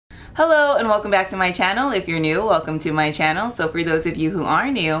Hello and welcome back to my channel. If you're new, welcome to my channel. So for those of you who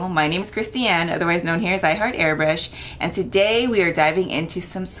are new, my name is Christiane, otherwise known here as IHEARTAIRBRUSH, and today we are diving into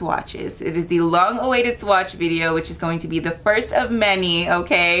some swatches. It is the long-awaited swatch video, which is going to be the first of many,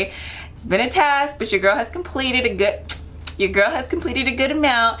 okay? It's been a task, but your girl has completed a good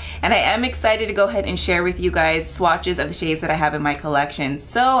amount, and I am excited to go ahead and share with you guys swatches of the shades that I have in my collection.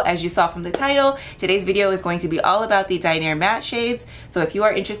 So as you saw from the title, today's video is going to be all about the Dinair matte shades. So if you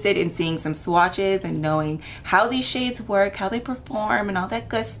are interested in seeing some swatches and knowing how these shades work, how they perform, and all that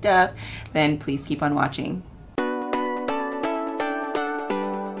good stuff, then please keep on watching.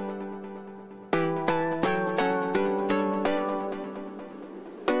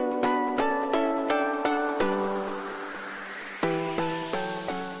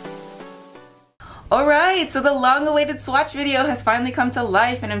 Alright, so the long-awaited swatch video has finally come to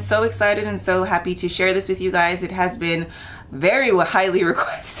life, and I'm so excited and so happy to share this with you guys. It has been very highly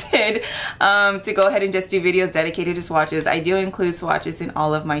requested to go ahead and just do videos dedicated to swatches. I do include swatches in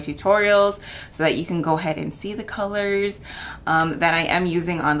all of my tutorials so that you can go ahead and see the colors that I am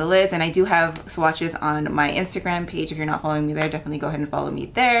using on the lids, and I do have swatches on my Instagram page. If you're not following me there, definitely go ahead and follow me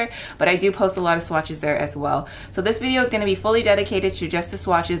there, but I do post a lot of swatches there as well. So this video is going to be fully dedicated to just the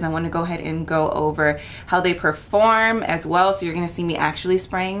swatches. I want to go ahead and go over how they perform as well, so you're going to see me actually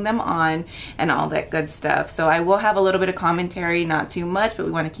spraying them on and all that good stuff. So I will have a little bit of commentary, not too much, but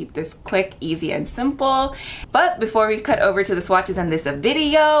we want to keep this quick, easy, and simple. But before we cut over to the swatches and this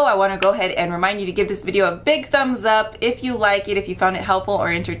video, I want to go ahead and remind you to give this video a big thumbs up if you like it, if you found it helpful or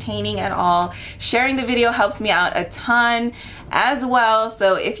entertaining at all. Sharing the video helps me out a ton as well,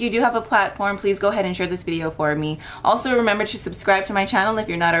 so if you do have a platform, please go ahead and share this video for me. Also remember to subscribe to my channel if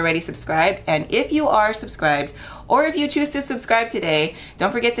you're not already subscribed, and if you are subscribed, or if you choose to subscribe today,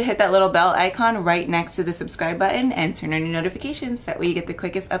 don't forget to hit that little bell icon right next to the subscribe button and turn on your notifications. That way you get the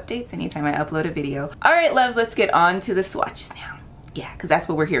quickest updates anytime I upload a video. Alright loves, let's get on to the swatches now. Yeah, because that's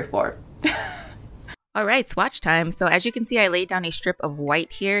what we're here for. Alright, swatch time. So as you can see, I laid down a strip of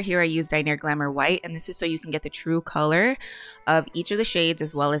white here. Here I use Dinair Glamour White, and this is so you can get the true color of each of the shades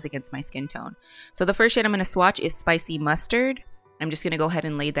as well as against my skin tone. So the first shade I'm going to swatch is Spicy Mustard. I'm just going to go ahead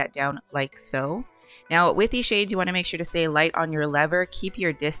and lay that down like so. Now with these shades, you want to make sure to stay light on your lever, keep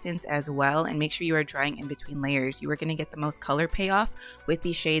your distance as well, and make sure you are drying in between layers. You are going to get the most color payoff with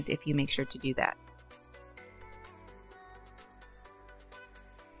these shades if you make sure to do that.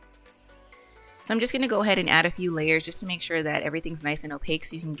 So I'm just going to go ahead and add a few layers just to make sure that everything's nice and opaque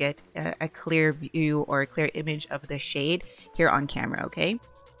so you can get a clear view or a clear image of the shade here on camera, okay?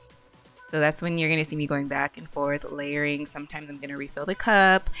 So that's when you're going to see me going back and forth, layering. Sometimes I'm going to refill the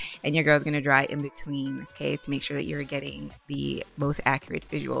cup, and your girl's going to dry in between, okay, to make sure that you're getting the most accurate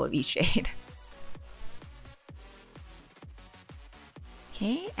visual of each shade.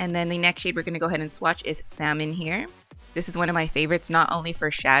 Okay, and then the next shade we're going to go ahead and swatch is Salmon here. This is one of my favorites, not only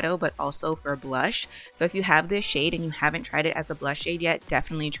for shadow, but also for blush. So if you have this shade and you haven't tried it as a blush shade yet,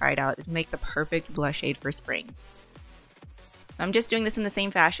 definitely try it out. It'll make the perfect blush shade for spring. So I'm just doing this in the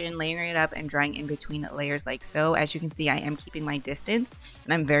same fashion, layering it up and drying in between layers like so. As you can see, I am keeping my distance,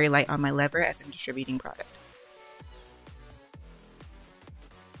 and I'm very light on my lever as I'm distributing product.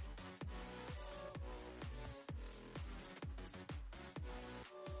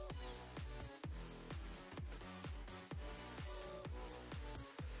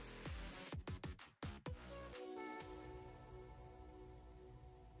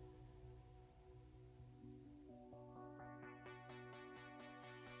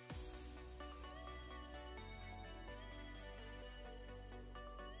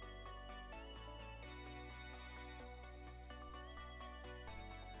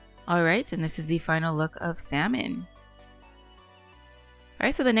 Alright, and this is the final look of Salmon.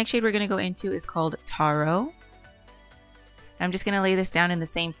 Alright, so the next shade we're going to go into is called Taro. I'm just going to lay this down in the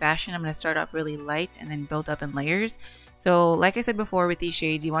same fashion. I'm going to start off really light and then build up in layers. So like I said before, with these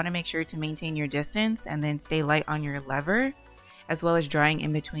shades, you want to make sure to maintain your distance and then stay light on your lever, as well as drying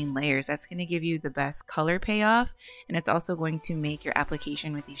in between layers. That's going to give you the best color payoff, and it's also going to make your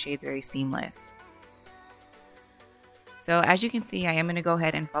application with these shades very seamless. So as you can see, I am going to go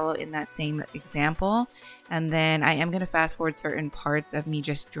ahead and follow in that same example, and then I am going to fast forward certain parts of me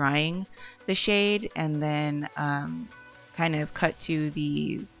just drying the shade, and then kind of cut to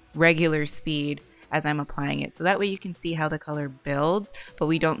the regular speed as I'm applying it. So that way you can see how the color builds, but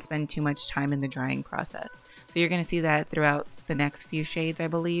we don't spend too much time in the drying process. So you're going to see that throughout the next few shades, I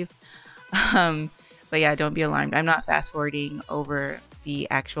believe. But yeah, don't be alarmed. I'm not fast forwarding over the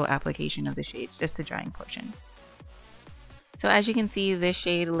actual application of the shades, just the drying portion. So as you can see, this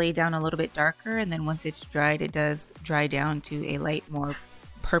shade laid down a little bit darker, and then once it's dried, it does dry down to a light, more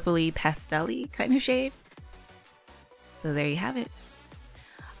purpley pastel-y kind of shade. So there you have it.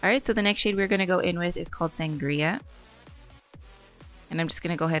 Alright, so the next shade we're going to go in with is called Sangria. And I'm just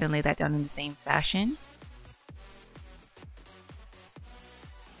going to go ahead and lay that down in the same fashion.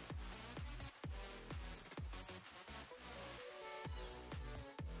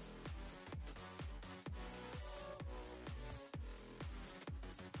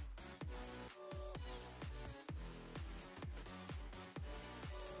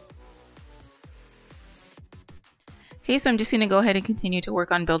 Okay, so I'm just going to go ahead and continue to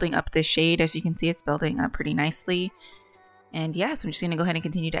work on building up this shade. As you can see, it's building up pretty nicely. And yeah, so I'm just going to go ahead and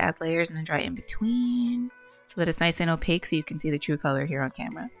continue to add layers and then dry in between so that it's nice and opaque so you can see the true color here on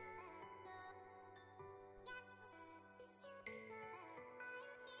camera.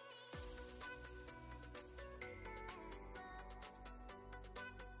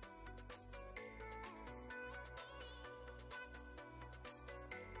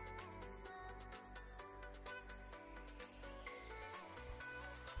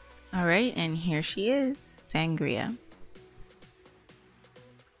 Alright, and here she is, Sangria.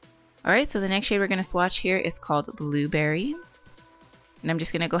 Alright, so the next shade we're going to swatch here is called Blueberry. And I'm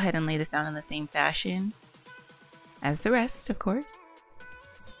just going to go ahead and lay this down in the same fashion as the rest, of course.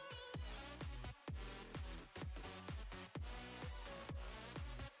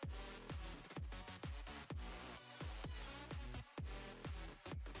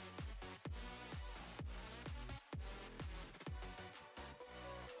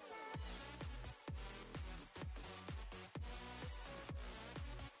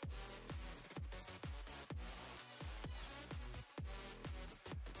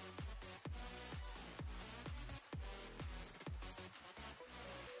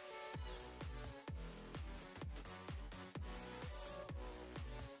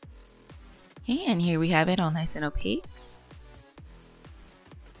 Okay, and here we have it all nice and opaque.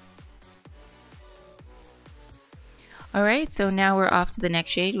 Alright, so now we're off to the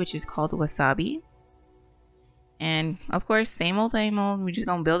next shade, which is called Wasabi. And of course, same old, we're just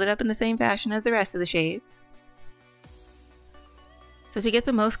gonna build it up in the same fashion as the rest of the shades. So to get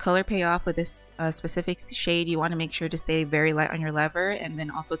the most color payoff with this specific shade, you want to make sure to stay very light on your lever and then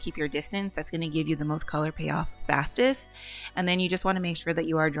also keep your distance. That's going to give you the most color payoff fastest. And then you just want to make sure that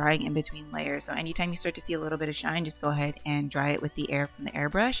you are drying in between layers. So anytime you start to see a little bit of shine, just go ahead and dry it with the air from the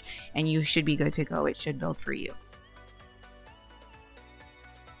airbrush and you should be good to go. It should build for you.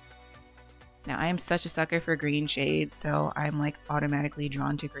 Now I am such a sucker for green shades, so I'm like automatically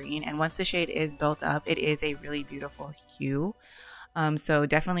drawn to green. And once the shade is built up, it is a really beautiful hue. So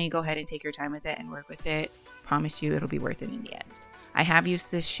definitely go ahead and take your time with it and work with it. Promise you it'll be worth it in the end. I have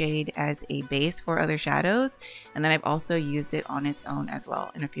used this shade as a base for other shadows, and then I've also used it on its own as well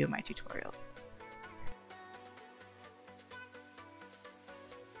in a few of my tutorials.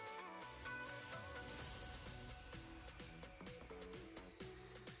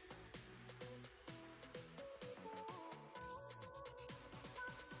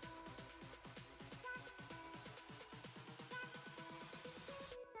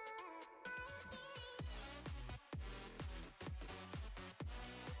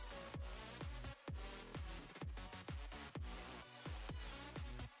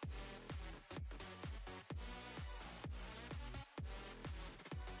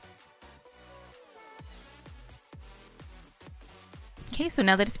 Okay, so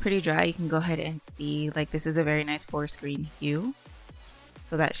now that it's pretty dry, you can go ahead and see, like, this is a very nice forest green hue.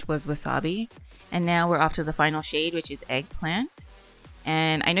 So that was Wasabi. And now we're off to the final shade, which is Eggplant.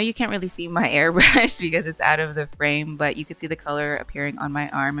 And I know you can't really see my airbrush because it's out of the frame, but you can see the color appearing on my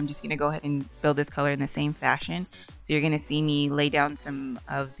arm. I'm just going to go ahead and build this color in the same fashion. So you're going to see me lay down some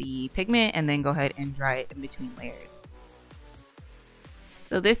of the pigment and then go ahead and dry it in between layers.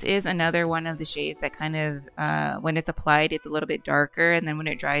 So this is another one of the shades that kind of, when it's applied, it's a little bit darker. And then when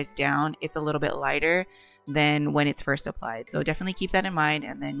it dries down, it's a little bit lighter than when it's first applied. So definitely keep that in mind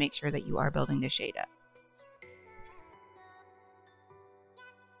and then make sure that you are building this shade up.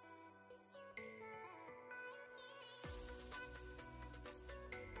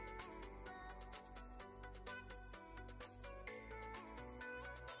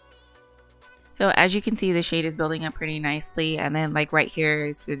 So as you can see, the shade is building up pretty nicely. And then like right here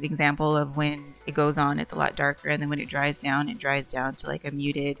is an example of when it goes on, it's a lot darker. And then when it dries down to like a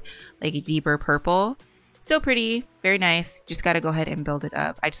muted, like a deeper purple. Still pretty, very nice. Just got to go ahead and build it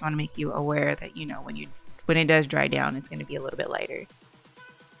up. I just want to make you aware that, you know, when it does dry down, it's going to be a little bit lighter.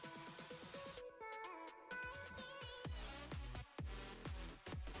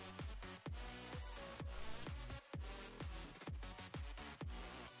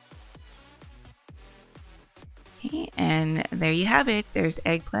 Okay, and there you have it. There's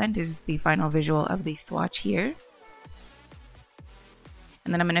Eggplant. This is the final visual of the swatch here.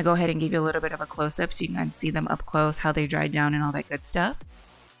 And then I'm going to go ahead and give you a little bit of a close-up so you can see them up close, how they dried down and all that good stuff.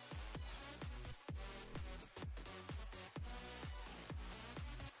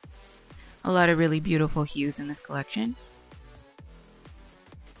 A lot of really beautiful hues in this collection.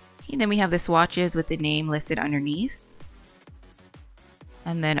 Okay, then we have the swatches with the name listed underneath.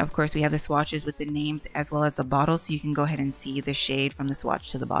 And then of course we have the swatches with the names as well as the bottle, so you can go ahead and see the shade from the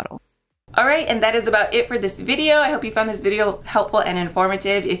swatch to the bottle. Alright, and that is about it for this video. I hope you found this video helpful and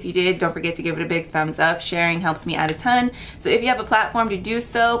informative. If you did, don't forget to give it a big thumbs up. Sharing helps me out a ton. So if you have a platform to do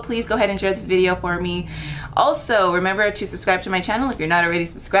so, please go ahead and share this video for me. Also, remember to subscribe to my channel if you're not already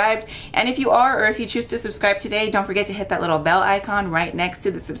subscribed. And if you are, or if you choose to subscribe today, don't forget to hit that little bell icon right next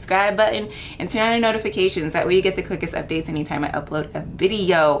to the subscribe button and turn on notifications. That way you get the quickest updates anytime I upload a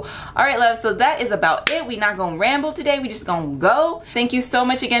video. Alright, love, so that is about it. We're not gonna ramble today. We just gonna go. Thank you so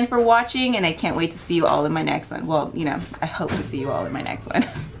much again for watching, and I can't wait to see you all in my next one. Well, you know, I hope to see you all in my next one.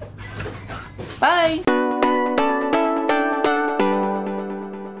 Bye!